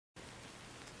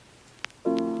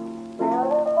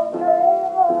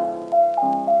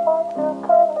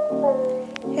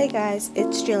Hey guys,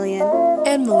 it's Jillian.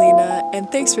 And Melina, and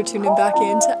thanks for tuning back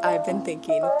in to I've Been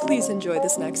Thinking. Please enjoy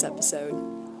this next episode.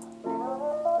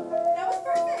 That was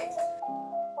perfect!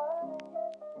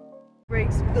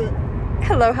 Breaks.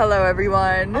 Hello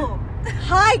everyone. Oh,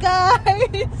 hi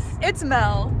guys! It's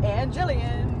Mel. And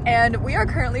Jillian. And we are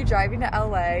currently driving to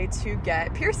LA to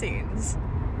get piercings.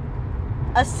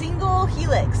 A single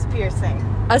helix piercing.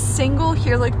 A single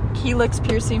helix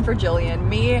piercing for Jillian.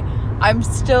 Me, I'm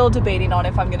still debating on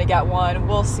if I'm gonna get one.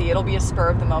 We'll see. It'll be a spur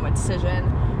of the moment decision.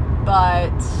 But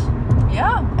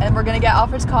yeah, and we're gonna get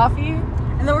Alfred's coffee.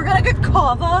 And then we're gonna get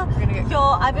kava.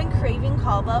 Y'all, I've been craving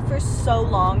kava for so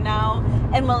long now.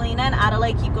 And Melina and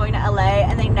Adelaide keep going to LA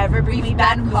and they never bring me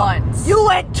back been home. once. You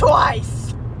went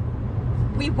twice!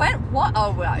 We went one.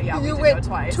 Oh well, yeah, we You did went go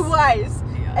twice. Twice.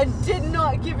 Yes. And did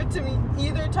not give it to me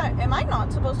either time. Am I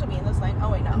not supposed to be in this lane?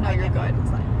 Oh wait, no. No, I you're can't be good. in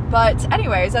this lane. But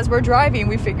anyways, as we're driving,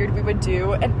 we figured we would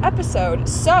do an episode.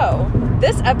 So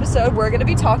this episode, we're going to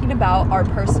be talking about our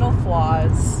personal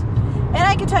flaws. And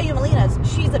I can tell you, Melina's,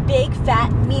 she's a big, fat,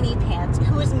 meanie pants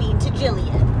who is mean to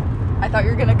Jillian. I thought you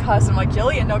were going to cuss. I'm like,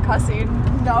 Jillian, no cussing.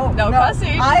 No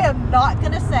cussing. I am not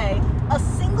going to say a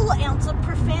single ounce of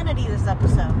profanity this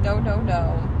episode. No.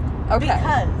 Okay.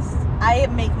 Because I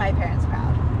make my parents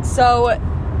proud. So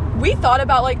we thought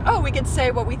about like, oh, we could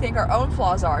say what we think our own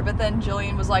flaws are. But then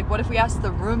Jillian was like, what if we ask the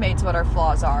roommates what our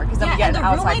flaws are? Because then we get an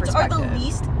outside perspective. And the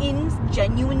roommates are the least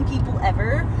ingenuine people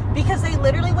ever. Because they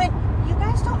literally went, you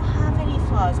guys don't have any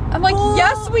flaws. I'm like, Bull.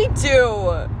 yes, we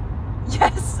do.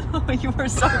 Yes. You were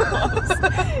so close.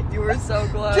 You were so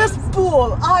close. Just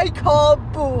bull. I call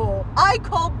bull. I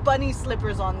call bunny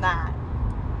slippers on that.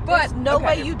 But there's no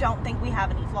way you don't think we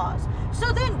have any flaws.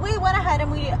 So then we went ahead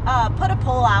and we put a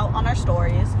poll out on our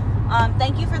stories.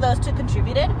 Thank you for those who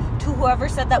contributed. To whoever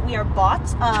said that we are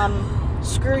bots,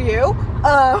 screw you.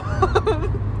 But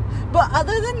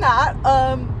other than that,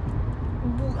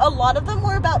 a lot of them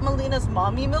were about Melina's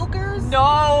mommy milkers.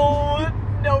 No.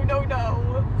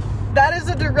 That is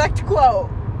a direct quote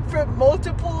from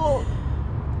multiple.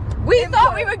 We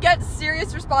thought we would get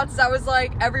serious responses. I was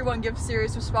like, everyone gives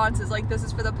serious responses. Like, this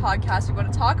is for the podcast. We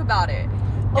want to talk about it.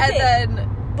 Okay. And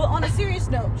then... But on a serious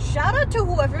note, shout out to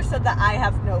whoever said that I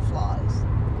have no flaws.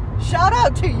 Shout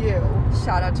out to you.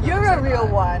 Shout out to You're a real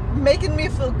one. Making me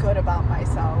feel good about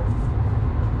myself.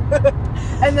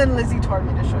 And then Lizzie tore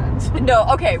me to shreds. No,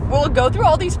 okay. We'll go through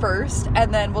all these first,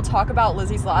 and then we'll talk about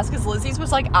Lizzie's last, because Lizzie's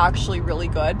was, like, actually really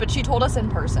good, but she told us in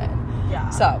person. Yeah.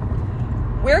 So,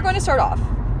 we're going to start off.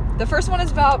 The first one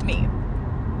is about me.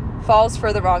 Falls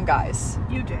for the wrong guys.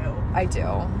 You do. I do.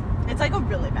 It's like a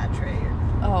really bad trait.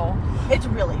 Oh. It's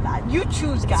really bad. You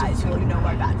choose guys who you know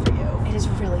are bad for you. It is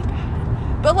really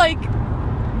bad. But, like,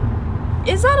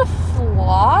 is that a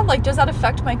flaw? Like, does that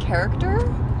affect my character?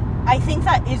 I think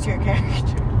that is your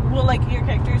character. Well, like, your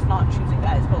character is not choosing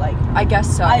guys, but, like... I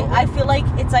guess so. I feel like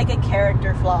it's, like, a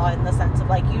character flaw in the sense of,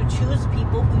 like, you choose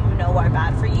people who you know are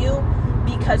bad for you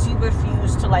because you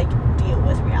refuse to, like, deal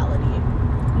with reality.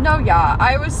 No, yeah.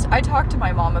 I talked to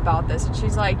my mom about this, and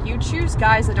she's like, you choose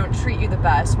guys that don't treat you the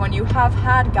best when you have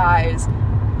had guys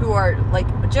who are, like,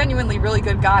 genuinely really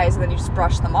good guys, and then you just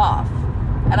brush them off.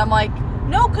 And I'm like...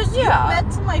 No, because Yeah. you've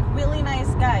met some, like, really nice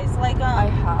guys. Like, I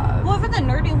have. whoever the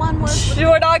nerdy one was.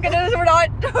 We're not You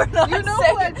know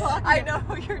who I'm talking I about.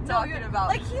 know who you're talking about.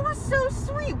 Like, he was so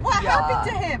sweet. What Yeah.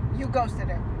 happened to him? You ghosted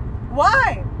him.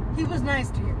 Why? He was nice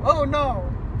to you. Oh, no.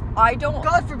 I don't...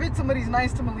 God forbid somebody's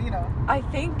nice to Melina. I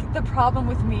think the problem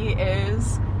with me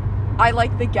is I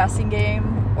like the guessing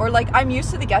game. Or, like, I'm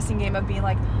used to the guessing game of being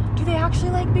like, do they actually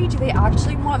like me? Do they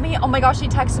actually want me? Oh my gosh, they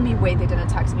texted me. Wait, they didn't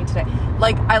text me today.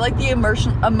 Like, I like the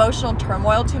emotional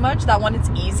turmoil too much. That when it's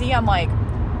easy, I'm like,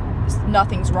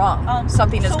 nothing's wrong.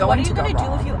 Something is going to go wrong. So what are you going to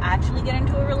do if you actually get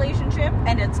into a relationship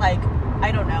and it's like,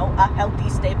 I don't know, a healthy,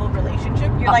 stable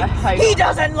relationship? You're like, he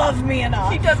doesn't love me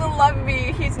enough. He doesn't love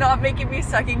me. He's not making me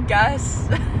second guess.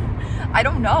 I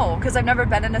don't know, because I've never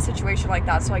been in a situation like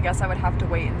that, so I guess I would have to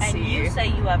wait and see. And you say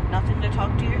you have nothing to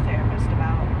talk to your therapist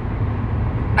about.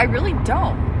 I really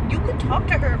don't. You could talk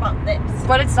to her about this.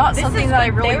 But it's not something that I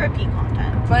really... therapy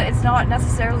content. But it's not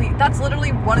necessarily... That's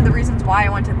literally one of the reasons why I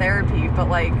went to therapy, but,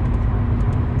 like,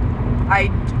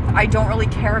 I don't really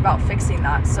care about fixing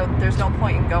that, so there's no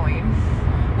point in going.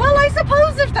 Well, I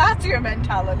suppose if that's your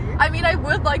mentality. I mean, I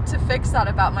would like to fix that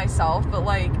about myself, but,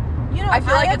 like, you know, I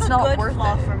feel like it's not have a worth good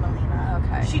flaw it. for Melina.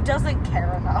 Okay. She doesn't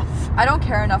care enough I don't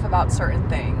care enough about certain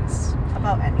things.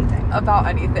 about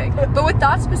anything. But with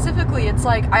that specifically, it's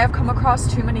like I have come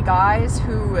across too many guys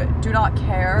who do not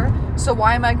care. So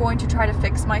why am I going to try to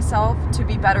fix myself to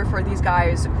be better for these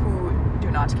guys who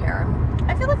do not care?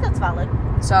 I feel like that's valid.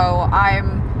 So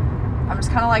I'm I'm just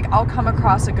kind of like, I'll come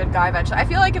across a good guy eventually. I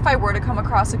feel like if I were to come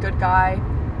across a good guy,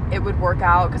 it would work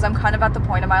out, because I'm kind of at the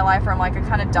point in my life where I'm like, I'm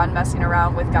kind of done messing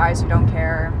around with guys who don't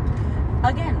care.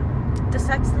 Again, the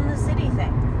Sex and the City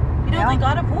thing. You know, they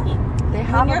got a point. They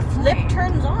have when your a flip point.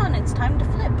 turns on, it's time to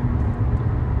flip.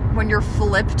 When your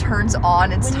flip turns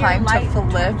on, it's When your time to light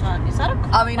flip. turns on. Is that a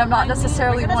cop? I mean, I'm not behind me?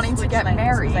 necessarily We're gonna wanting to switch get lanes,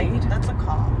 'cause married. that's a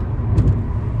cop.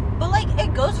 But like,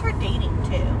 it goes for dating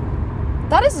too.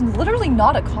 That is literally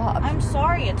not a cop. I'm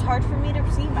sorry, it's hard for me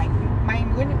to see. My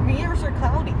mirrors are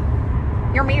cloudy.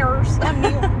 Your mirrors.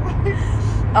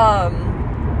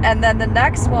 And then the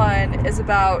next one is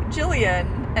about Jillian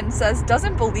and says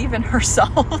doesn't believe in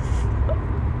herself.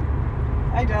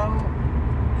 I don't.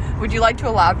 Would you like to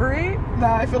elaborate? No,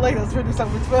 I feel like that's pretty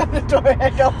self-explanatory. I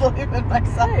don't believe in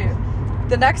myself. Hey.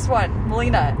 The next one,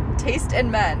 Melina, taste in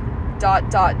men, ...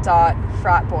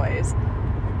 frat boys.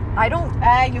 I don't...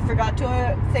 You forgot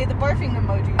to say the barfing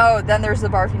emoji. Oh, then there's the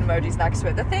barfing emojis next to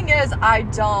it. The thing is, I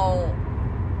don't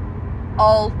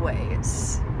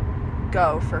always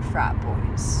go for frat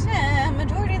boys. Yeah,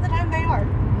 majority of the time they are.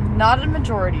 Not a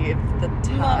majority of the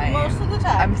time. Most of the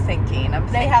time. I'm thinking.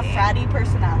 They have fratty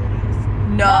personalities.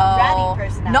 No. Not ratty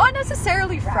personalities. Not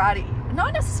necessarily Fratty. fratty.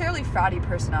 Not necessarily fratty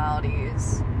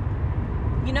personalities.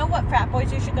 You know what frat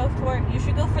boys you should go for? You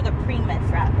should go for the pre-med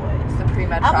frat boys. The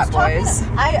pre-med frat boys.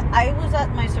 I was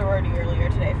at my sorority earlier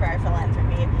today for our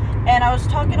philanthropy, and I was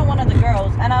talking to one of the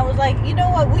girls, and I was like, you know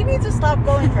what? We need to stop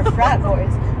going for frat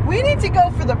boys. We need to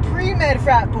go for the pre-med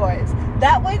frat boys.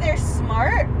 That way they're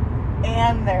smart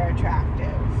and they're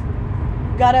attractive.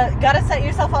 Gotta set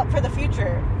yourself up for the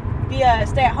future. Be a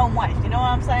stay-at-home wife. You know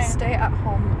what I'm saying?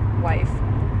 Stay-at-home wife.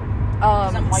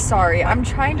 'Cause I'm white. Sorry, I'm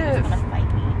trying He's to... gonna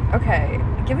fight me. Okay,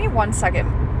 give me 1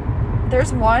 second.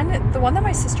 There's one, the one that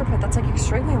my sister put that's like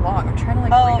extremely long. I'm trying to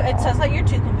like read it all. says that you're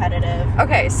too competitive.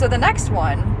 Okay, so the next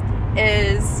one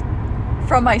is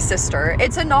from my sister.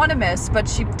 It's anonymous, but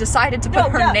she decided to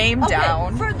put her name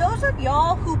down. For those of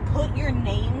y'all who put your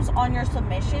names on your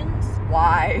submissions,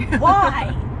 Why?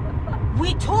 why?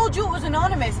 We told you it was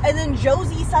anonymous, and then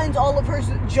Josie signs all of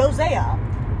hers Josea.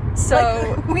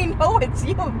 So Like, we know it's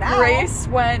you now. Grace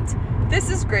went, this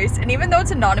is Grace, and even though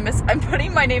it's anonymous, I'm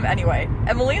putting my name anyway.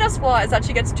 And Melina's flaw is that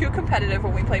she gets too competitive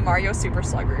when we play Mario Super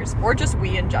Sluggers, or just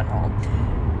we in general.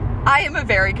 I am a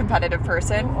very competitive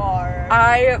person. You are.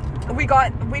 We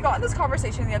got in this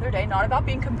conversation the other day, not about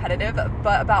being competitive,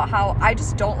 but about how I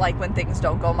just don't like when things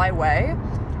don't go my way,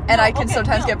 and I can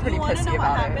sometimes get pretty pissy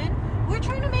about it. We're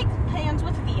trying to make plans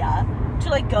with Via to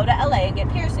like go to LA and get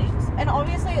piercings, and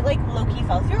obviously it like low-key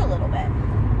fell through a little bit.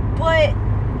 But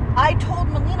I told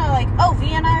Melina like, oh,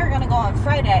 Via and I are gonna go on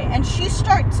Friday, and she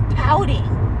starts pouting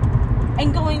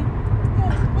and going,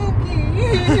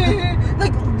 okay,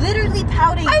 like literally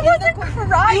pouting. I wasn't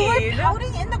crying. You were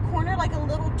pouting in the corner like a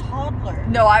little toddler.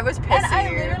 No, I was pissy. And I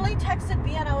literally texted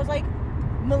Via and I was like,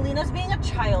 Melina's being a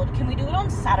child. Can we do it on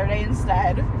Saturday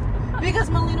instead? Because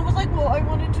Melina was like, well, I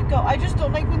wanted to go. I just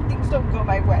don't like when things don't go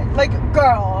my way. Like,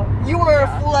 girl, you are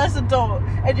a full ass adult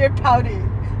and you're pouting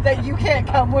that you can't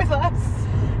come with us.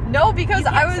 No, because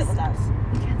I was... Sit with us.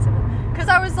 Because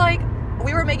I was like,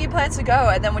 we were making plans to go,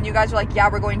 and then when you guys were like, yeah,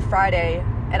 we're going Friday,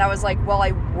 and I was like, well,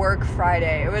 I work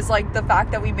Friday. It was like the fact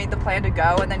that we made the plan to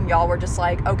go, and then y'all were just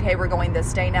like, okay, we're going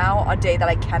this day now, a day that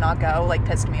I cannot go, like,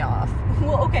 pissed me off.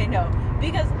 Well, okay, no.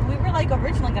 Because we were like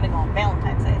originally going to go on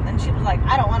Valentine's Day, and then she was like,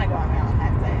 I don't want to go on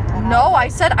Valentine's Day. And No, I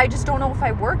said, I just don't know if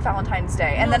I work Valentine's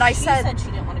Day. And then I she said she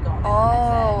didn't want to go on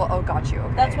Valentine's Day. Oh, got you,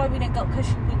 okay. That's why we didn't go, because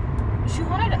she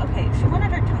wanted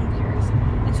her tongue pierced,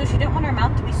 and so she didn't want her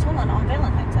mouth to be swollen on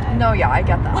Valentine's Day. No, yeah, I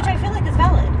get that. Which I feel like is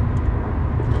valid.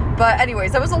 But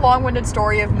anyways, that was a long-winded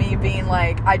story of me being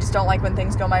like, I just don't like when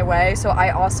things go my way, so I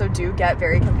also do get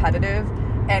very competitive.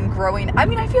 And growing, I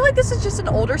mean, I feel like this is just an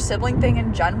older sibling thing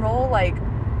in general. Like,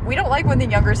 we don't like when the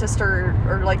younger sister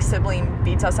or like sibling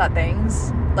beats us at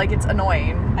things. Like, it's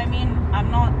annoying. I mean, I'm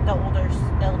not the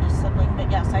eldest sibling, but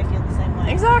yes, I feel the same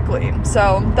way. Exactly.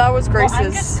 So that was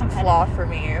Grace's just competitive. flaw for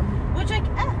me. Which, like,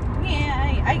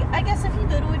 I guess if you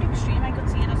go to an extreme, I could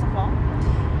see it as a flaw.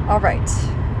 All right.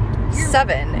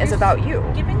 7 is about you.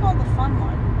 Giving all the fun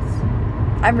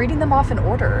ones. I'm reading them off in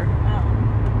order. Oh.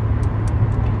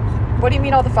 What do you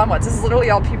mean all the fun ones? This is literally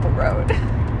all people wrote.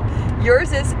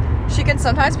 Yours is, she can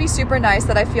sometimes be super nice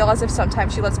that I feel as if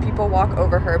sometimes she lets people walk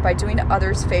over her by doing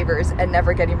others favors and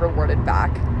never getting rewarded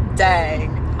back.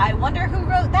 Dang. I wonder who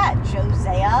wrote that.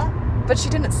 Josea? But she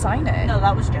didn't sign it. No,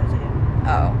 that was Josie.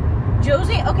 Oh.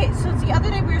 Josie, okay, so the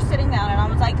other day we were sitting down and I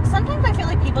was like, sometimes I feel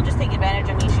like people just take advantage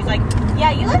of me. She's like,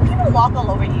 yeah, you let people walk all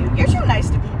over you. You're too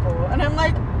nice to people. And I'm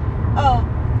like, oh,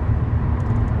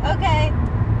 okay.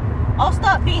 I'll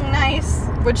stop being nice.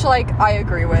 Which, like, I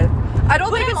agree with. I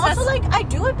don't But think I'm it's also like, I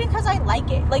do it because I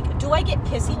like it. Like, do I get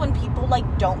pissy when people, like,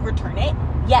 don't return it?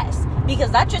 Yes.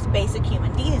 Because that's just basic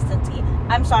human decency.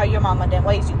 I'm sorry your mama didn't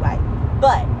raise you right.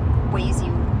 But, Ways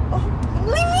you.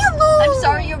 leave me alone! I'm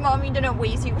sorry your mommy didn't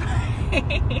ways you.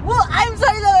 Well, I'm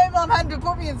sorry that my mom had to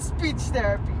put me in speech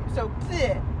therapy. So,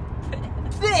 bleh.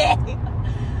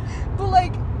 Bleh. But,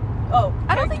 like,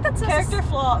 I don't think that's character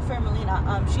flaw for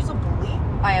Melina. She's a bully.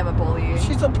 I am a bully.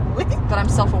 She's a bully. But I'm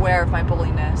self-aware of my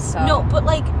bulliness, so. No, but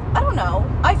like, I don't know.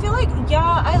 I feel like,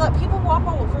 yeah, I let people walk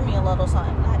all over me a little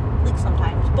like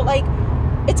sometimes. But like,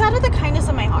 it's out of the kindness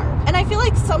of my heart. And I feel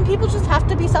like some people just have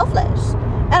to be selfless.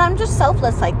 And I'm just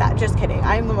selfless like that. Just kidding.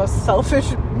 I'm the most selfish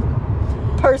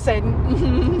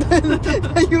person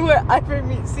that you will ever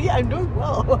meet. See, I'm doing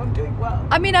well. I'm doing well.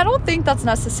 I mean, I don't think that's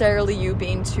necessarily you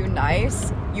being too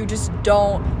nice. You just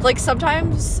don't, like,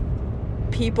 sometimes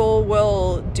people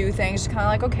will do things kind of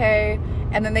like, okay,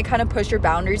 and then they kind of push your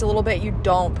boundaries a little bit. You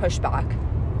don't push back.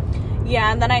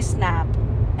 Yeah, and then I snap.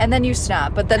 And then you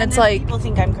snap, but then And it's then like, people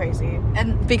think I'm crazy.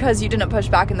 and because you didn't push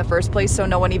back in the first place, so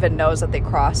no one even knows that they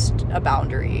crossed a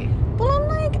boundary. Well, I'm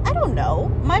like, I don't know.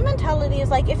 My mentality is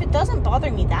like, if it doesn't bother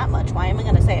me that much, why am I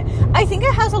going to say it? I think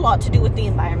it has a lot to do with the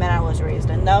environment I was raised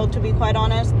in, though, to be quite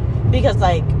honest. Because,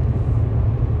 like,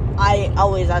 I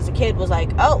always, as a kid, was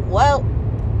like, oh, well,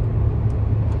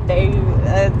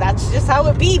 that's just how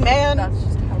it be, man. That's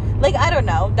just how. Like, I don't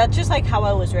know. That's just, like, how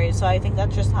I was raised, so I think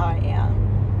that's just how I am.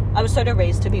 I was sort of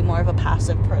raised to be more of a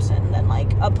passive person than,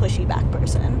 like, a pushy back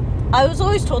person. I was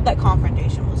always told that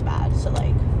confrontation was bad, so,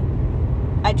 like,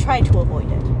 I tried to avoid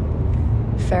it.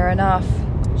 Fair enough.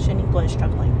 Shaniqua is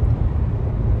struggling.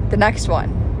 The next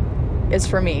one is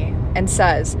for me and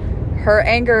says, her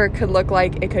anger could look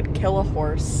like it could kill a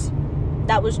horse.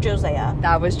 That was Josiah.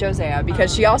 That was Josiah,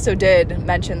 because she also did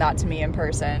mention that to me in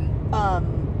person.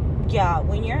 Yeah,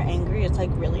 when you're angry, it's, like,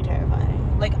 really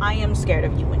terrifying. Like, I am scared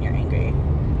of you when you're angry.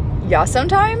 Yeah,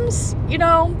 sometimes, you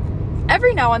know,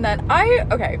 every now and then,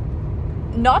 okay,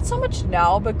 not so much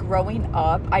now, but growing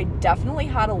up, I definitely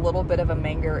had a little bit of a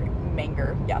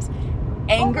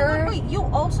anger. Oh, wait, you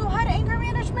also had anger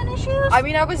management issues? I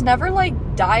mean, I was never, like,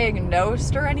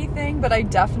 diagnosed or anything, but I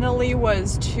definitely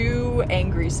was too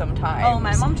angry sometimes. Oh,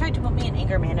 my mom tried to put me in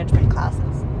anger management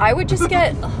classes. I would just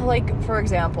get, like, for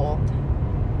example,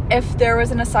 if there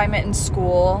was an assignment in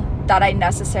school that I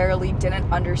necessarily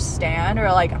didn't understand,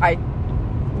 or, like, I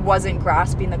wasn't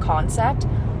grasping the concept,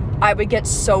 I would get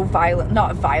so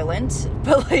not violent,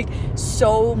 but, like,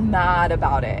 so mad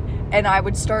about it. And I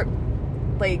would start,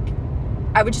 like,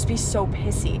 I would just be so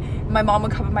pissy. My mom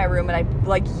would come in my room and I'd,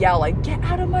 like, yell, like, get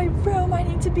out of my room, I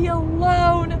need to be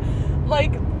alone.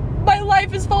 Like, my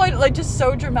life is falling, like, just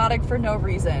so dramatic for no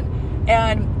reason.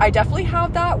 And I definitely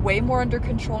have that way more under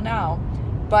control now.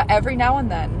 But every now and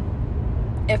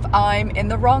then, if I'm in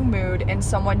the wrong mood and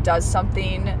someone does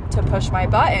something to push my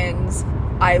buttons,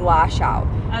 I lash out.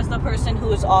 As the person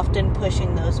who is often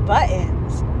pushing those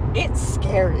buttons, it's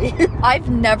scary. I've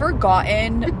never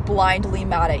gotten blindly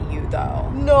mad at you, though.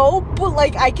 No, but,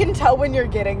 like, I can tell when you're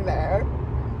getting there.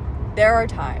 There are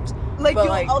times. Like, but,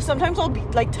 like, sometimes I'll be,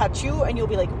 like, touch you, and you'll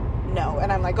be like, no.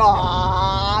 And I'm like,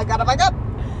 oh, gotta back up.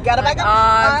 Gotta back up.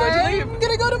 I'm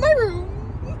gonna go to my room.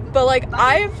 But, like,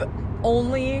 I've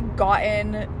only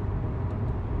gotten,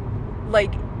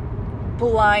 like,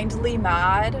 blindly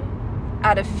mad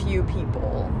at a few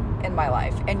people in my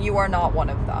life, and you are not one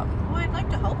of them. Well, I'd like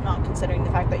to hope not, considering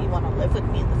the fact that you want to live with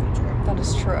me in the future. That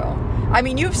is true. I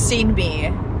mean, you've seen me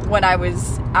when I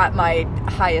was at my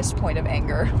highest point of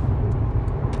anger.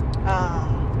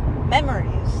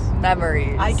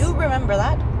 Memories. I do remember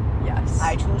that. Yes.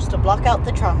 I choose to block out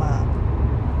the trauma.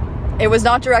 It was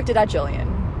not directed at Jillian.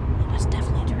 It was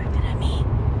definitely directed at me.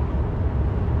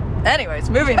 Anyways,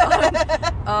 moving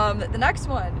on. The next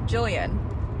one, Jillian.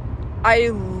 I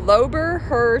lober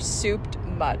her souped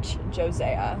much,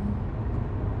 Josiah.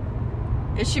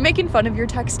 Is she making fun of your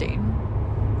texting?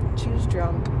 She was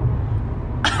drunk.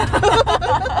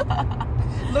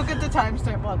 Look at the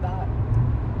timestamp on that.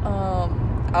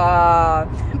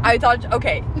 I thought,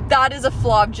 okay, that is a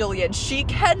flaw of Jillian. She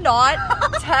cannot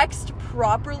text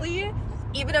properly,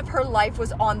 even if her life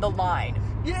was on the line.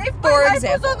 Yeah, if For my life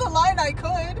example, was on the line, I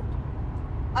could.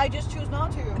 I just choose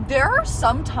not to. there are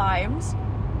some times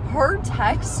her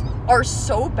texts are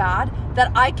so bad that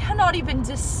I cannot even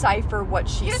decipher what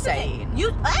she's saying.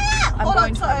 Hold going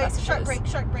on, to my sorry.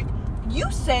 messages. Short break. You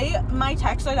say my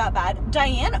texts are that bad.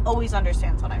 Diane always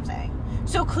understands what I'm saying.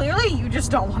 So clearly you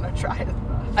just don't want to try it.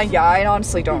 Yeah, I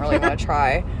honestly don't really want to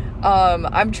try.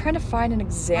 I'm trying to find an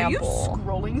example. Are you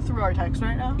scrolling through our text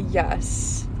right now?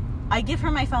 Yes. I give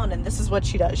her my phone, and this is what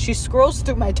she does. She scrolls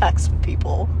through my texts with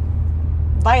people.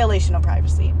 Violation of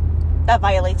privacy. That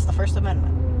violates the First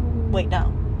Amendment. Wait, no.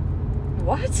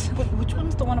 What? Which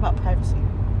one's the one about privacy?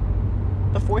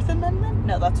 The Fourth Amendment?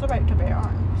 No, that's the right to bear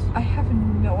arms. I have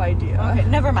no idea. Okay,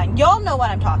 never mind. Y'all know what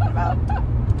I'm talking about.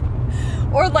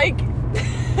 Or like,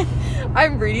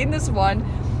 I'm reading this one.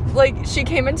 Like, she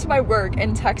came into my work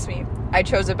and texted me, I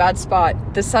chose a bad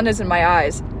spot. The sun is in my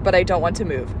eyes, but I don't want to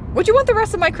move. Would you want the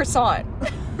rest of my croissant?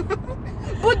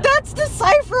 But that's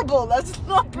decipherable. That's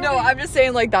not pretty. No, I'm just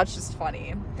saying, like, that's just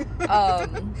funny.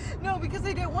 No, because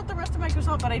I didn't want the rest of my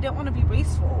croissant, but I didn't want to be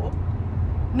wasteful.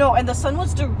 No, and the sun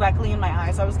was directly in my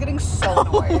eyes. I was getting so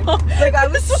annoyed. Like, I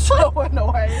was so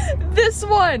annoyed. This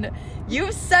one,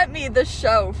 you sent me the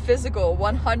show Physical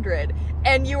 100,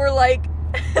 and you were like,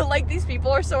 like, these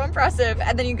people are so impressive,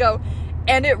 and then you go,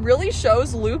 and it really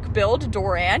shows Luke build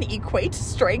Doran equate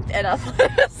strength and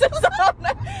athleticism.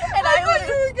 And I thought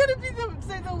you were gonna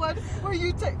say the one where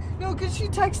you no, because she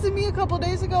texted me a couple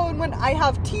days ago and went, I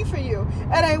have tea for you,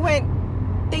 and I went,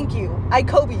 thank you, I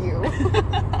Kobe you.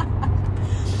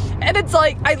 And it's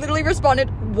like, I literally responded,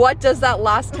 what does that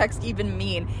last text even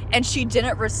mean? And she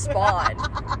didn't respond.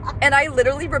 And I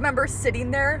literally remember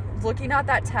sitting there looking at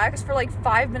that text for like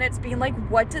 5 minutes being like,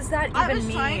 what does that even mean? I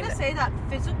was trying to say that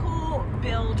physical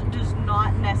build does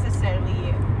not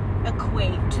necessarily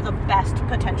equate to the best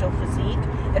potential physique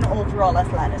and overall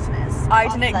athleticism. I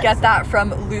didn't get that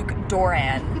from Luke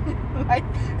Doran.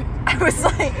 I was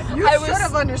like, you should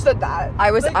have understood that. I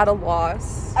was like, at a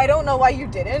loss. I don't know why you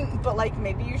didn't, but like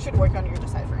maybe you should work on your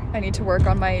deciphering. I need to work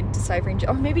on my deciphering.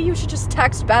 Or maybe you should just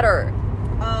text better.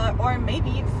 Or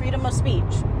maybe freedom of speech.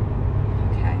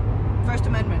 Okay. First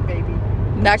Amendment, baby.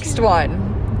 Next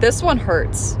one. This one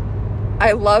hurts.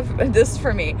 I love this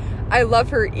for me. I love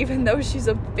her even though she's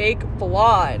a fake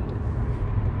blonde.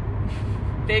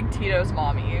 Big Tito's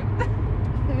mommy.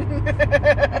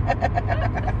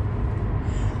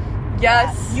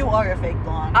 Yes. You are a fake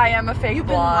blonde. I am a fake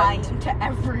blonde. You've been lying to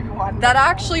everyone. That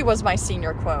actually was my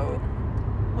senior quote.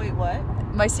 Wait, what?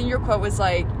 My senior quote was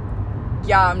like,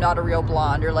 yeah, I'm not a real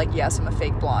blonde, or like, yes, I'm a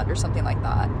fake blonde, or something like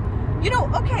that. You know,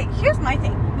 okay, here's my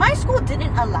thing. My school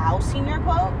didn't allow senior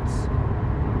quotes.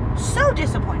 So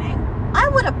disappointing. I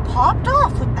would have popped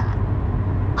off with that.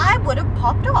 I would have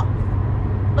popped off.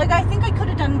 Like, I think I could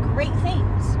have done great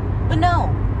things. But no,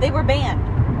 they were banned.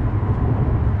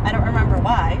 I don't remember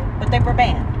why, but they were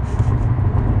banned.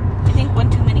 I think one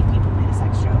too many people made a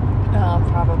sex joke.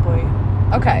 Probably.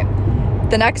 Okay.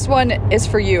 The next one is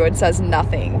for you. It says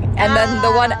nothing. And then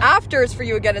the one after is for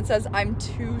you again. It says, I'm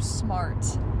too smart.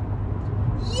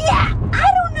 Yeah! I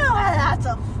don't know how that's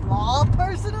a flaw,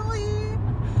 personally.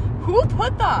 Who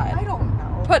put that? I don't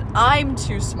know. Put, I'm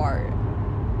too smart.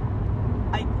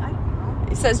 I don't know.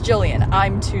 It says, Jillian,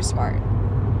 I'm too smart.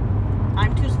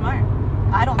 I'm too smart.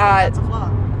 I don't think that's a flaw.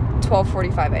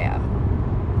 12:45 a.m.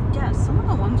 Yeah, some of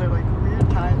the ones are like weird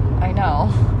time. I know.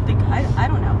 Like, I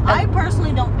don't know. I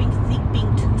personally don't think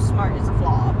being too smart is a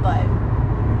flaw, but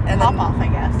And pop then off, I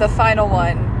guess. the final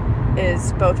one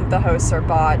is both of the hosts are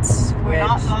bots, We're which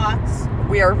not bots.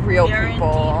 we are real We are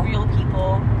people. indeed real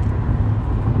people.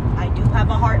 I do have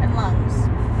a heart and lungs.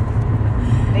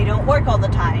 They don't work all the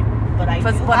time, but I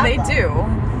But do when have they them. do.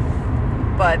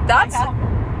 But that's I have-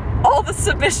 all the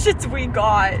submissions we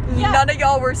got. Yeah. None of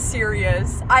y'all were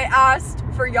serious. I asked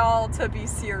for y'all to be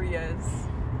serious.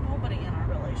 Nobody in our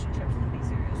relationship can be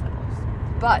serious with us.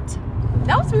 But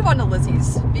now let's move on to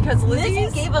Lizzie's, because Lizzie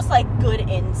Lizzie's gave us like good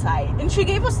insight, and she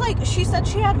gave us like, she said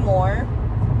she had more,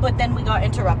 but then we got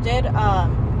interrupted. yeah.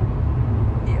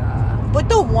 But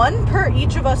the one per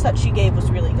each of us that she gave was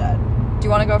really good. Do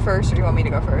you want to go first, or do you want me to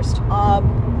go first?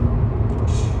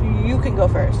 You can go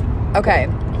first. Okay,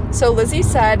 so Lizzie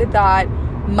said that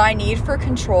my need for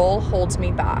control holds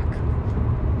me back,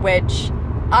 which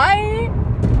I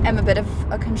am a bit of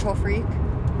a control freak.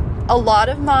 A lot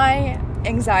of my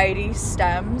anxiety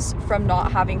stems from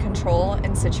not having control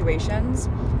in situations.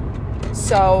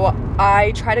 So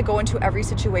I try to go into every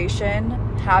situation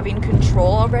having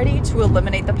control already to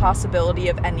eliminate the possibility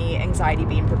of any anxiety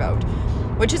being provoked,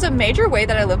 which is a major way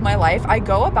that I live my life. I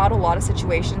go about a lot of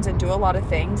situations and do a lot of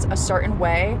things a certain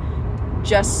way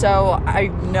just so I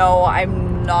know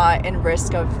I'm not in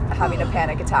risk of having a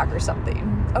panic attack or something.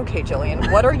 Okay,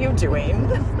 Jillian, what are you doing?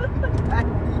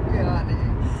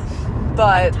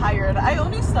 But Tired. I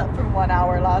only slept for 1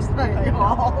 hour last night,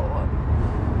 y'all.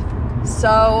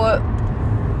 So,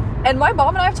 and my mom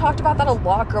and I have talked about that a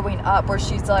lot growing up, where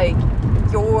she's like,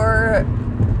 you're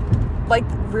like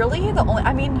really the only,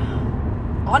 I mean,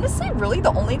 honestly, really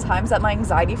the only times that my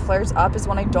anxiety flares up is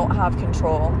when I don't have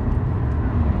control.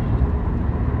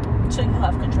 So you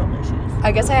have control issues.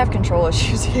 I guess I have control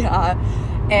issues, yeah.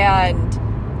 And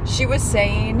she was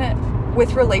saying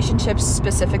with relationships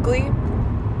specifically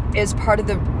is part of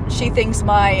she thinks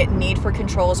my need for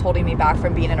control is holding me back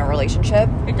from being in a relationship.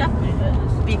 It definitely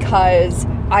is. Because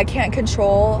I can't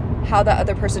control how the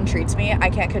other person treats me. I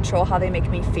can't control how they make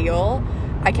me feel.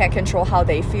 I can't control how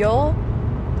they feel.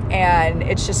 And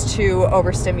it's just too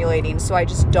overstimulating. So I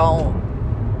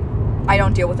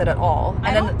don't deal with it at all. And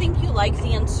I don't think you like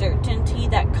the uncertainty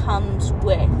that comes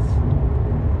with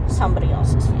somebody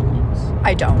else's feelings.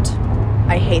 I don't.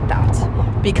 I hate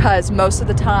that. Because most of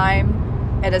the time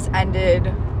it has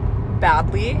ended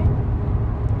badly.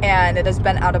 And it has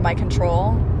been out of my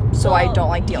control. So I don't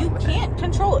like dealing with it. You can't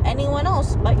control anyone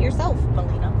else but yourself,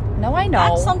 Melina. No, I know.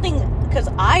 That's something, because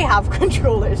I have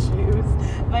control issues.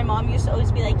 My mom used to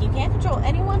always be like, you can't control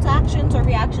anyone's actions or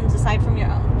reactions aside from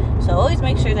your own. So always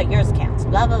make sure that yours counts.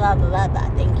 Blah, blah, blah, blah, blah, blah.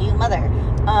 Thank you, mother.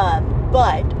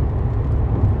 But,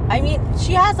 I mean,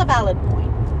 she has a valid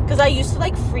point. Because I used to,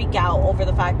 like, freak out over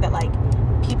the fact that, like,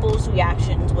 people's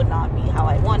reactions would not be how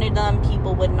I wanted them.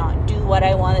 People would not do what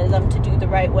I wanted them to do the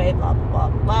right way, blah, blah,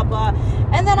 blah, blah, blah.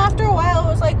 And then after a while, I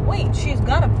was like, wait, she's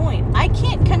got a point. I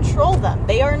can't control them.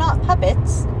 They are not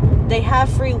puppets. They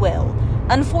have free will.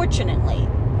 Unfortunately,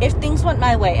 if things went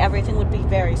my way, everything would be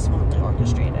very smoothly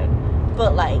orchestrated.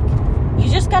 But, like, you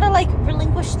just gotta, like,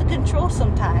 relinquish the control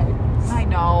sometimes. I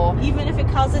know. Even if it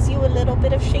causes you a little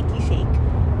bit of shaky shake.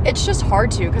 It's just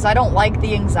hard to, because I don't like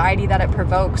the anxiety that it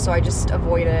provokes, so I just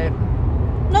avoid it.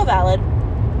 No, valid.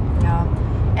 Yeah.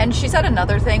 And she said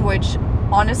another thing, which,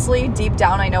 honestly, deep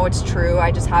down, I know it's true.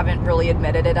 I just haven't really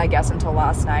admitted it, I guess, until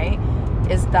last night,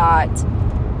 is that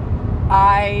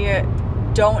I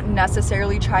don't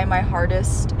necessarily try my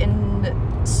hardest in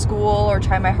school or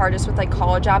try my hardest with, like,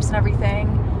 college apps and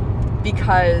everything,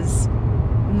 because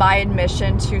my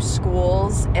admission to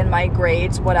schools and my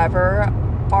grades, whatever,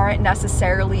 aren't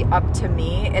necessarily up to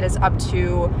me. It is up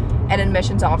to an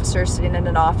admissions officer sitting in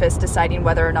an office deciding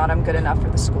whether or not I'm good enough for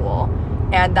the school.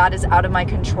 And that is out of my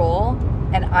control.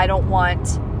 And I don't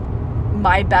want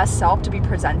my best self to be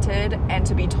presented and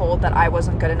to be told that I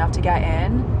wasn't good enough to get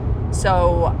in.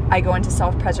 So I go into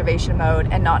self-preservation mode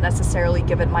and not necessarily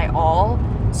give it my all.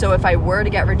 So if I were to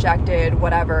get rejected,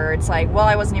 whatever, it's like, well,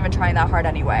 I wasn't even trying that hard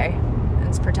anyway. And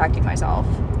it's protecting myself.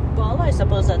 Well, I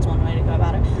suppose that's one way to go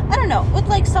about it. I don't know. With,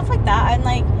 like, stuff like that, I'm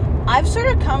like, I've sort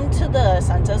of come to the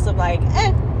census of, like,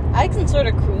 I can sort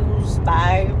of cruise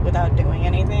by without doing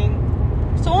anything.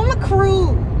 So I'm a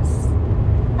cruise.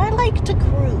 I like to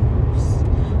cruise.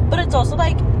 But it's also,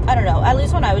 like, I don't know. At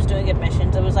least when I was doing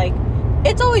admissions, it was, like,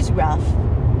 it's always rough.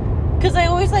 Because I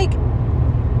always, like,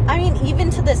 I mean, even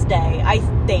to this day, I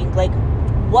think, like,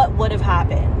 what would have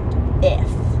happened if?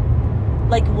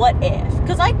 Like, what if?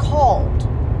 Because I called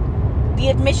the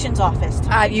admissions office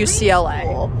to at UCLA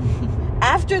school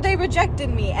after they rejected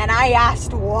me, and I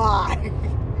asked why.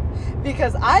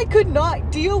 Because I could not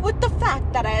deal with the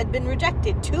fact that I had been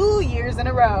rejected 2 years in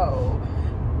a row.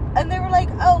 And they were like,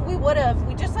 oh, we would have,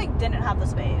 we just, like, didn't have the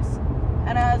space.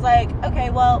 And I was like, okay,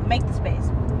 well, make the space.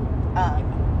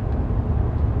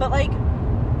 But, like,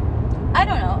 I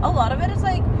don't know, a lot of it is,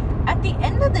 like, at the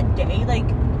end of the day, like,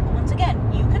 once again,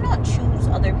 you cannot choose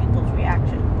other people's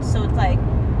reactions. So it's like,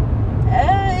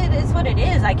 it is what it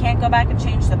is. I can't go back and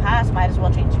change the past. Might as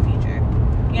well change the future.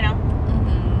 You know?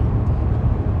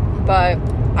 Mm-hmm. But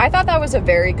I thought that was a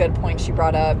very good point she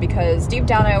brought up, because deep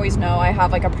down I always know I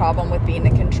have, like, a problem with being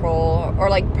in control, or,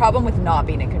 like, problem with not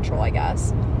being in control, I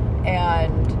guess.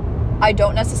 And I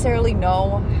don't necessarily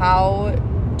know how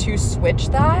to switch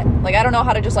that. Like, I don't know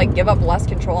how to just, like, give up less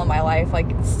control in my life.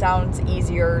 Like, it sounds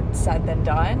easier said than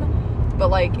done. But,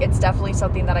 like, it's definitely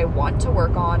something that I want to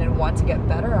work on and want to get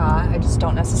better at. I just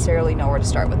don't necessarily know where to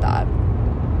start with that.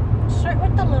 Start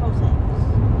with the little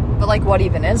things. But, like, what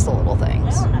even is the little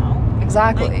things? I don't know.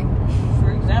 Exactly. Like,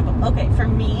 for example, okay, for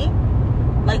me,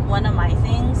 like, one of my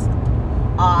things,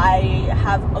 I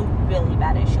have a really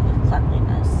bad issue with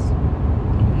cleanliness.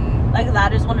 Mm-hmm. Like,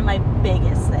 that is one of my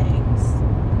biggest things.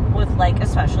 With, like,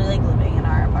 especially, like, living in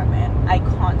our apartment. I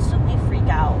constantly freak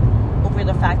out over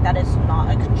the fact that it's not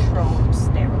a controlled,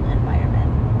 sterile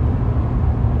environment.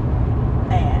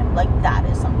 And, like, that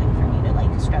is something for me to,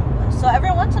 like, struggle with. So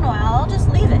every once in a while, I'll just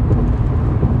leave it.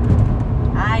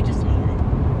 I just leave it.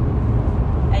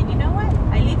 And you know what?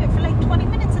 I leave it for, like, 20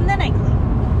 minutes and then I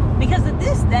clean. Because at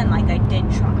this, then, like, I did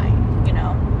try, you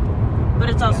know? But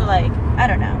it's also, like, I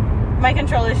don't know. My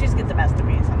control issues get the best of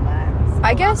me sometimes.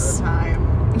 I guess,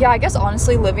 yeah, I guess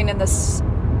honestly living in this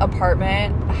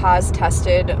apartment has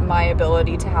tested my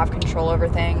ability to have control over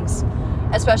things,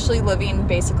 especially living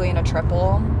basically in a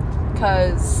triple,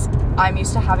 because I'm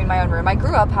used to having my own room. I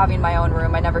grew up having my own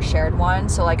room. I never shared one.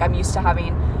 So, like, I'm used to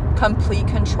having complete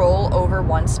control over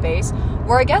one space.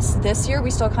 Where I guess this year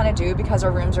we still kind of do because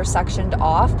our rooms are sectioned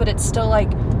off, but it's still, like,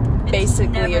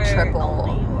 basically a triple.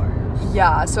 Only yours.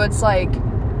 Yeah, so it's like,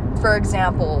 for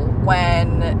example,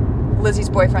 when Lizzie's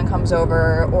boyfriend comes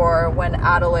over or when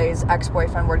Adelaide's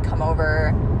ex-boyfriend would come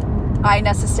over, I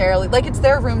necessarily, like, it's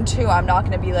their room too. I'm not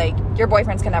going to be like, your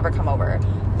boyfriends can never come over.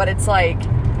 But it's like,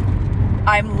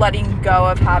 I'm letting go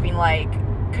of having, like,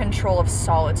 control of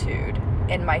solitude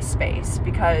in my space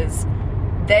because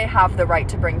they have the right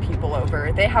to bring people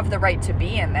over. They have the right to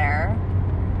be in there.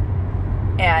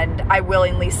 And I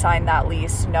willingly signed that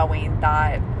lease knowing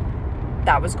that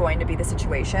that was going to be the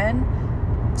situation.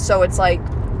 So it's like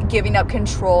giving up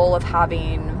control of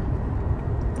having,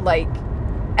 like,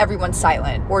 everyone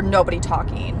silent or nobody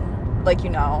talking, like, you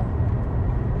know.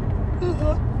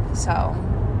 Mm-hmm. So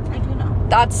I do know.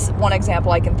 that's one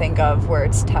example I can think of where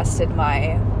it's tested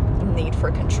my need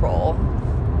for control.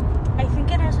 I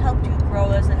think it has helped you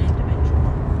grow as an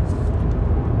individual.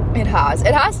 It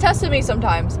has tested me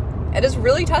sometimes. It has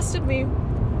really tested me,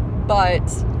 but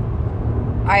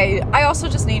I also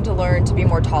just need to learn to be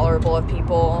more tolerable of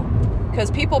people because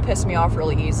people piss me off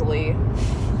really easily.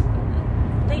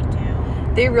 They do.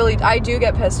 I do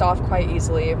get pissed off quite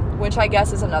easily, which I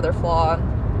guess is another flaw.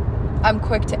 I'm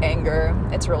quick to anger.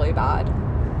 It's really bad,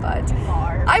 but You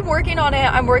are. I'm working on it.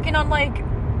 I'm working on, like,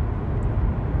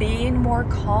 being more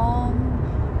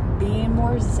calm, being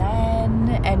more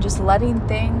zen, and just letting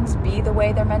things be the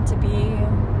way they're meant to be.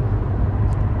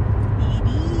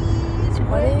 It is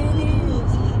what it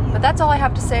is. But that's all I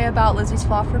have to say about Lizzie's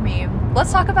flaw for me.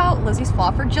 Let's talk about Lizzie's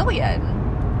flaw for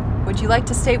Jillian. Would you like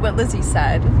to state what Lizzie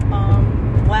said?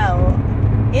 Well,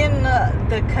 in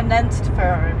the condensed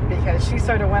form, because she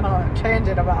sort of went on a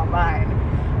tangent about mine,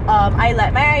 I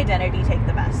let my identity take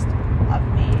the best of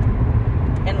me.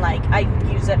 And, like, I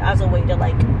use it as a way to,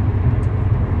 like,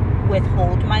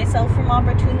 withhold myself from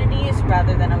opportunities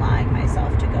rather than allowing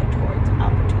myself to go towards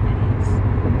opportunities.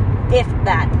 If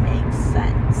that makes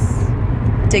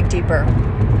sense. Dig deeper.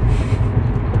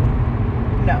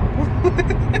 no,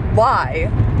 Why?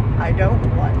 I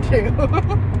don't want to.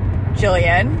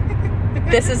 Jillian,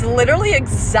 this is literally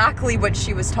exactly what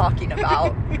she was talking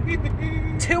about.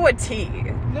 To a T.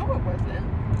 No, it wasn't.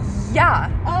 Yeah.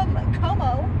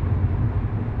 Como.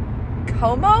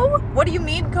 Como? What do you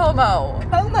mean, Como?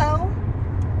 Como.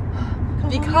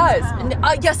 Because,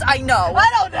 yes, I know. I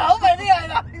don't know, but yeah, I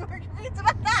know you were confused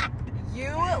about that.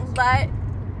 You let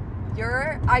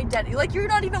your identity, like, you're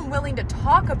not even willing to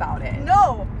talk about it.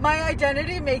 No, my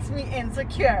identity makes me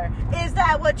insecure. Is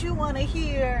that what you want to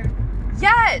hear?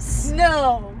 Yes.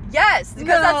 No. Yes,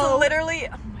 because No. that's literally,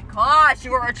 oh my gosh,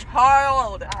 you are a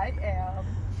child. I am.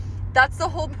 That's the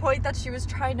whole point that she was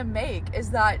trying to make,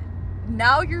 is that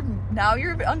now you're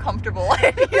uncomfortable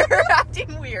and you're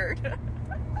acting weird.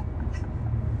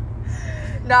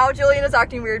 Now Jillian is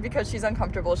acting weird because she's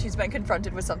uncomfortable. She's been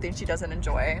confronted with something she doesn't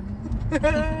enjoy.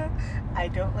 I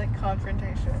don't like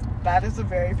confrontation. That is a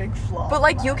very big flaw. But,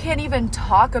 like, of you mine. can't even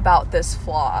talk about this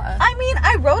flaw. I mean,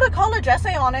 I wrote a college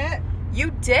essay on it.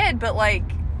 You did, but, like,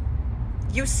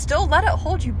 you still let it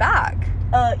hold you back.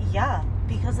 Yeah,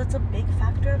 because it's a big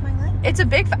factor of my life. It's a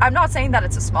big, I'm not saying that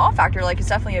it's a small factor, like, it's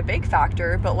definitely a big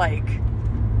factor, but, like,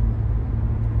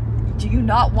 do you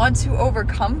not want to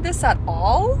overcome this at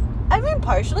all? I mean,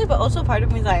 partially, but also part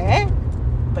of me is like, hey,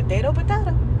 potato.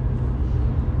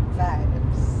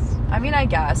 Vibes. I mean, I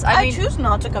guess. I mean, choose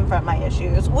not to confront my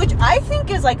issues, which I think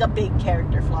is like a big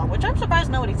character flaw, which I'm surprised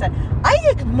nobody said. I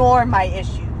ignore my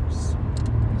issues.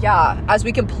 yeah, as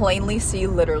we can plainly see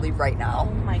literally right Oh now.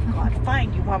 my god,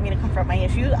 fine, you want me to confront my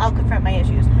issues? I'll confront my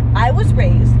issues. I was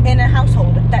raised in a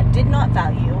household that did not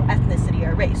value ethnicity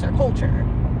or race or culture.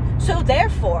 So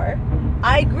therefore,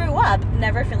 I grew up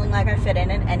never feeling like I fit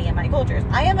in any of my cultures.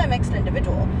 I am a mixed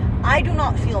individual. I do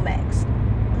not feel mixed.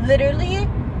 Literally,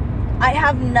 I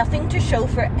have nothing to show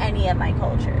for any of my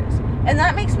cultures. And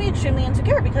that makes me extremely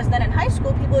insecure because then in high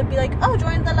school, people would be like, oh,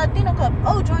 join the Latino club.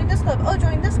 Oh, join this club. Oh,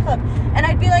 join this club. And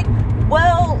I'd be like,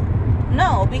 well,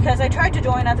 no, because I tried to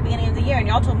join at the beginning of the year and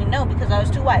y'all told me no because I was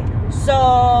too white.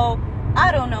 So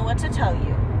I don't know what to tell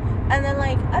you. And then,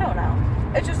 like, I don't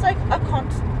know. It's just like a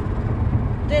constant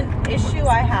issue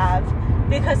I have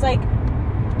because, like,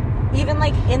 even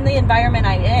like in the environment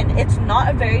I'm in, it's not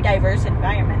a very diverse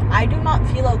environment. I do not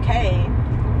feel okay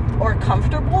or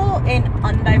comfortable in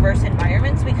undiverse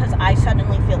environments because I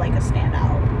suddenly feel like a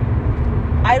standout.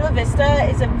 Isla Vista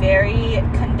is a very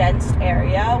condensed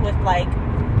area with like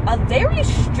a very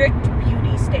strict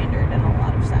beauty standard in a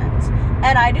lot of sense.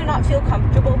 And I do not feel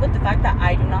comfortable with the fact that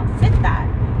I do not fit that.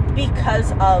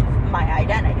 because of my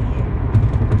identity.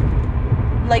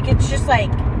 Like, it's just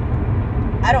like,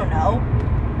 I don't know.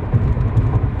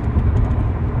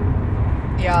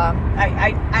 Yeah.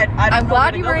 I don't I'm know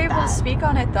glad where you go were with able that. to speak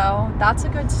on it, though. That's a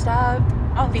good step.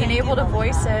 Oh, Being thank able you, to Melina.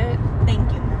 voice it.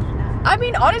 Thank you, Melina. I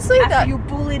mean, honestly, After you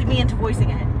bullied me into voicing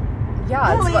it.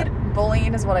 yeah, it's bullied.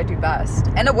 bullying is what I do best.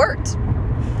 And it worked.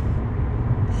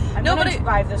 I'm No, gonna but it-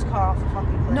 drive this car off the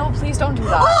fucking cliff. No, please don't do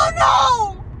that.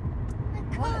 Oh no! I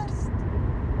What? cussed.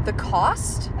 The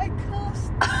cost? I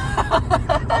cussed.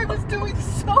 I was doing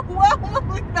so well,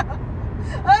 Melina.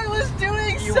 I was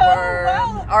doing You so were.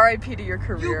 well. R.I.P. to your You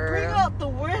career. bring out the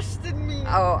worst in me.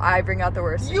 Oh, I bring out the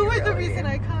worst in You you, were the really. reason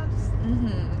I cussed.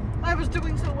 Mm-hmm. I was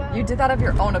doing so well. You did that of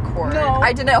your own accord. No.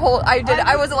 I didn't hold. I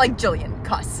I wasn't like Jillian.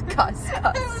 Cuss.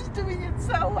 I was doing it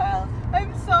so well.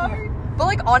 I'm sorry. But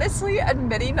like honestly,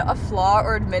 admitting a flaw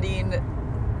or admitting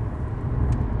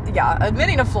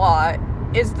a flaw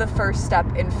is the first step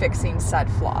in fixing said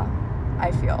flaw.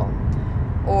 I feel,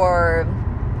 or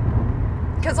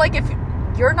because like if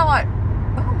you're not.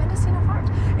 Oh, menacing of heart.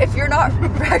 If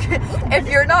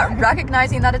you're not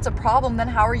recognizing that it's a problem, then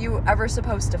how are you ever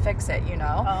supposed to fix it? You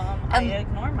know. I And-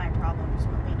 ignore my problems,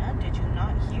 Melina. Did you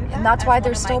not hear that? And that's as why one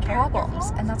there's of my still character problems.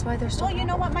 flaws? And that's why there's still Well, you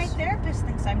know what? My problems. therapist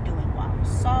thinks I'm doing well.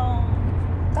 So,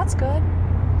 That's good.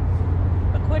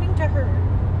 according to her,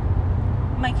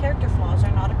 my character flaws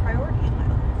are not a priority in my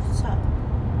life. So,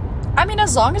 I mean,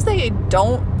 as long as they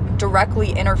don't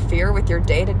directly interfere with your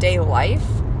day-to-day life,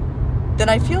 then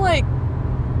I feel like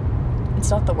it's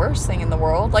not the worst thing in the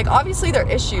world. Like, obviously there are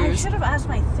I issues. should have asked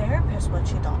my therapist what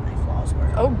she thought my flaws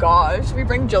were. Oh gosh, we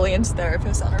bring Jillian's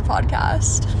therapist on our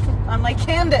podcast. I'm like,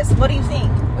 Candace, what do you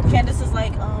think? Candace is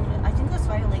like, I think this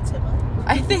violates HIPAA.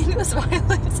 I think this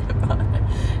violates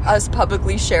us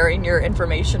publicly sharing your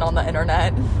information on the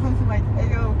internet. I'm like,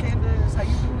 hey, yo, Candace, how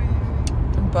you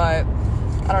doing? But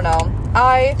I don't know.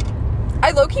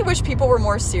 I low-key wish people were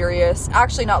more serious.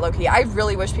 Actually, not low-key. I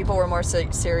really wish people were more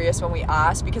serious when we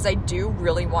ask, because I do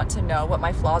really want to know what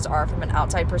my flaws are from an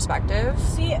outside perspective.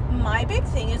 See, my big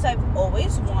thing is I've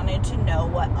always wanted to know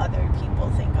what other people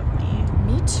think of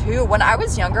me. Me too. When I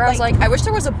was younger, I was like, I wish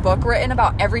there was a book written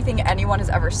about everything anyone has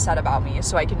ever said about me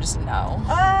so I can just know.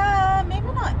 Maybe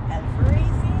not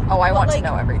everything. Oh, I but, want to like,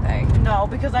 know everything. No,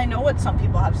 because I know what some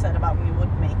people have said about me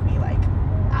would make me, like,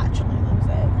 actually lose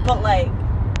it. But, like,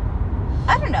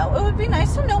 I don't know. It would be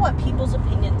nice to know what people's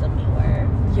opinions of me were.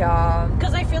 Yeah.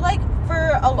 Because I feel like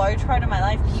for a large part of my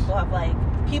life,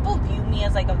 people view me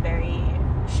as, like, a very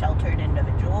sheltered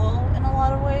individual in a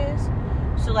lot of ways.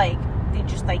 So, like, they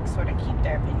just, like, sort of keep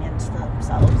their opinions to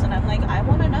themselves. And I'm like, I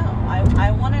want to know.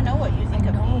 I want to know what you think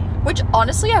of me. Which,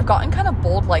 honestly, I've gotten kind of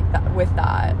bold like that with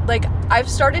that. Like, I've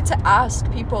started to ask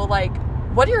people, like,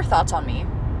 what are your thoughts on me?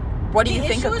 What do you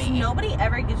think of The issue is me? nobody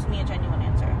ever gives me a genuine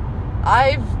answer.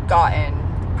 I've gotten,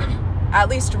 at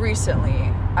least recently,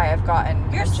 I have gotten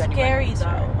You're a genuine scary, answer.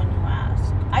 though, when you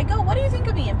ask. I go, what do you think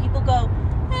of me? And people go,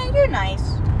 you're nice.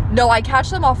 No, I catch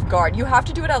them off guard. You have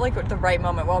to do it at, like, the right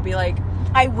moment where I'll be like,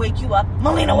 I wake you up.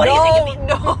 Melina, what do you think of me?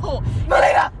 No.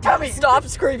 Melina, tell me. Stop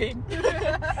screaming.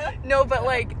 No, but,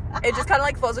 like, it just kind of,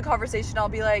 like, flows a conversation. I'll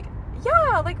be like,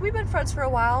 yeah, like, we've been friends for a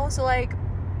while, so, like,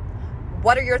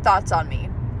 what are your thoughts on me?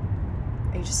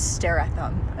 And you just stare at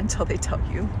them until they tell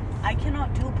you. I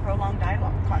cannot do prolonged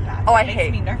dialogue contact. Oh, It I makes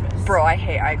hate, me nervous. bro, I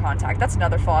hate eye contact. That's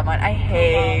another flaw of mine. I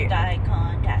hate Prolonged eye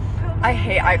contact. I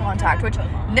hate eye contact, which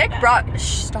Nick brought,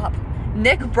 stop.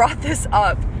 Nick brought this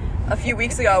up a few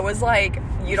weeks ago, was like,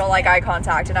 you don't like eye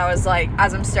contact, and I was like,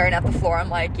 as I'm staring at the floor, I'm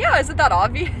like, yeah, isn't that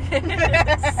obvious?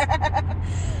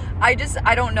 I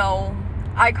don't know.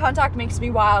 Eye contact makes me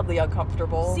wildly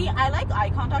uncomfortable. See, I like eye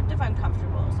contact if I'm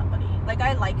comfortable with somebody. Like,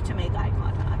 I like to make eye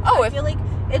contact. Oh, I feel like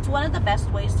it's one of the best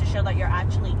ways to show that you're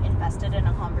actually invested in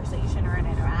a conversation or an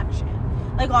interaction.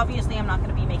 Like, obviously, I'm not going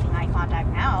to be making eye contact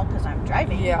now because I'm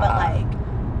driving. Yeah. But,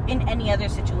 like, in any other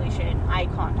situation, eye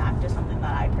contact is something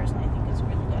that I personally think is a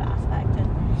really good aspect.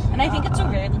 And I think it's a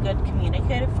really good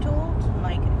communicative tool to,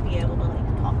 like, be able to,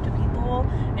 like, talk to people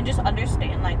and just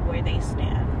understand, like, where they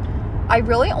stand. I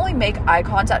really only make eye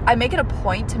contact. I make it a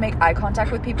point to make eye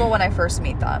contact with people when I first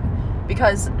meet them,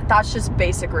 because that's just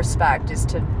basic respect, is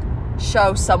to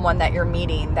show someone that you're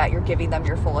meeting that you're giving them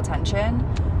your full attention.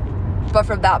 But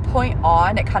from that point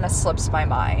on, it kind of slips my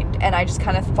mind, and I just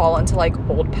kind of fall into, like,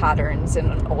 old patterns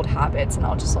and old habits, and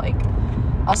I'll just, like,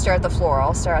 I'll stare at the floor,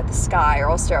 I'll stare at the sky, or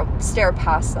I'll stare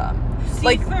past them. See,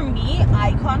 Like, for me,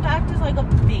 eye contact is, like, a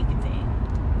big thing.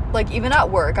 like, even at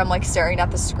work, I'm, like, staring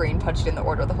at the screen, punching in the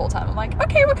order the whole time. I'm like,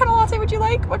 okay, what kind of latte would you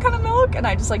like? What kind of milk? And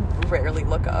I just, like, rarely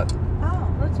look up.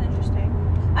 Oh, that's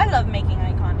interesting. I love making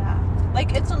eye contact.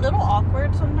 Like, it's a little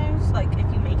awkward sometimes, like,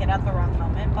 if you make it at the wrong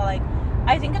moment, but, like,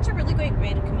 I think it's a really great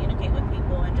way to communicate with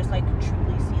people and just, like,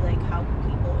 truly see, like, how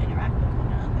people interact with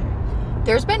one another.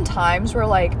 There's been times where,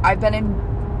 like, I've been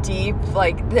in deep,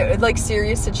 like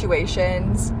serious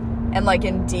situations and, like,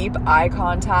 in deep eye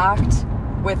contact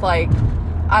with, like,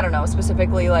 I don't know,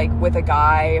 specifically, like, with a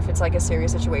guy, if it's, like, a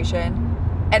serious situation,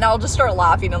 and I'll just start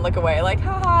laughing and look away, like,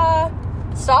 haha,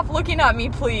 stop looking at me,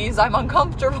 please, I'm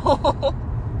uncomfortable.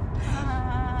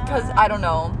 Because I don't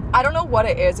know what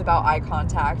it is about eye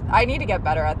contact. I need to get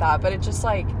better at that, but it's just,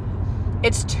 like,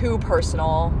 it's too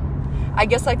personal. I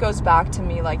guess that goes back to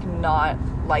me, like, not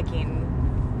wanting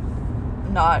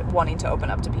to open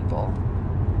up to people.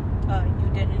 You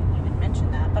didn't even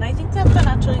mention that, but I think that's an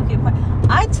actually good point.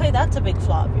 I'd say that's a big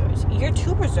flaw of yours. You're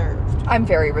too reserved. I'm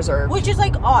very reserved. Which is,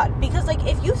 like, odd, because, like,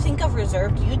 if you think of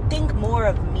reserved, you'd think more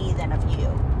of me than of you.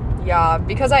 Yeah,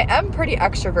 because I am pretty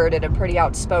extroverted and pretty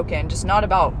outspoken, just not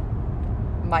about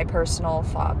my personal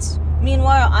thoughts.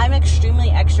 Meanwhile, I'm extremely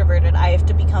extroverted. I have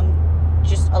to become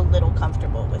just a little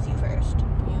comfortable with you first.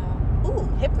 Yeah. Ooh,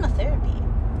 hypnotherapy.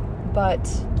 But,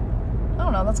 I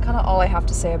don't know, that's kind of all I have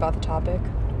to say about the topic.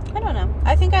 I don't know.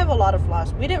 I think I have a lot of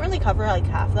flaws. We didn't really cover, like,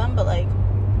 half of them, but, like,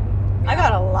 I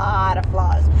got a lot of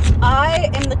flaws. I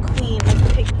am the queen of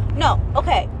the pig. No,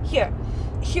 okay, here.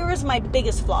 Here is my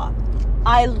biggest flaw.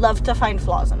 I love to find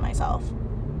flaws in myself.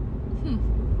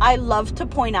 I love to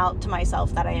point out to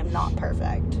myself that I am not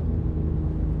perfect.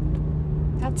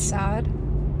 That's sad.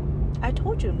 I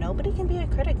told you, nobody can be a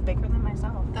critic bigger than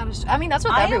myself. That is, I mean, that's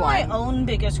with everyone. I am my own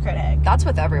biggest critic. That's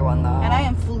with everyone, though. And I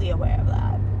am fully aware of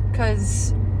that.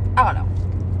 Because, I don't know.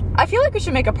 I feel like we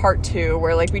should make a part 2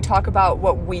 where, like, we talk about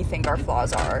what we think our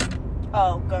flaws are.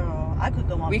 Oh, girl. I could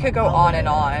go on. We could go on and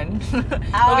on.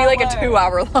 It'll be like a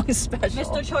 2-hour-long special.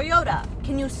 Mr. Toyota,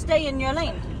 can you stay in your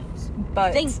lane, please?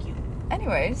 But thank you.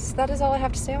 Anyways, that is all I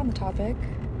have to say on the topic.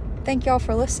 Thank y'all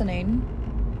for listening.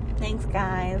 Thanks,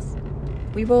 guys.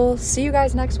 We will see you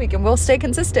guys next week, and we'll stay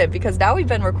consistent because now we've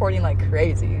been recording like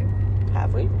crazy.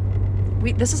 Have we?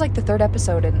 This is like the 3rd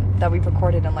episode that we've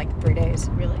recorded in like 3 days.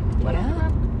 Really? Yeah.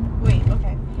 Wait,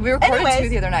 okay. We recorded 2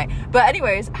 the other night. But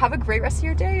anyways, have a great rest of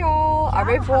your day, y'all. Au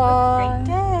revoir. Have a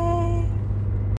great day.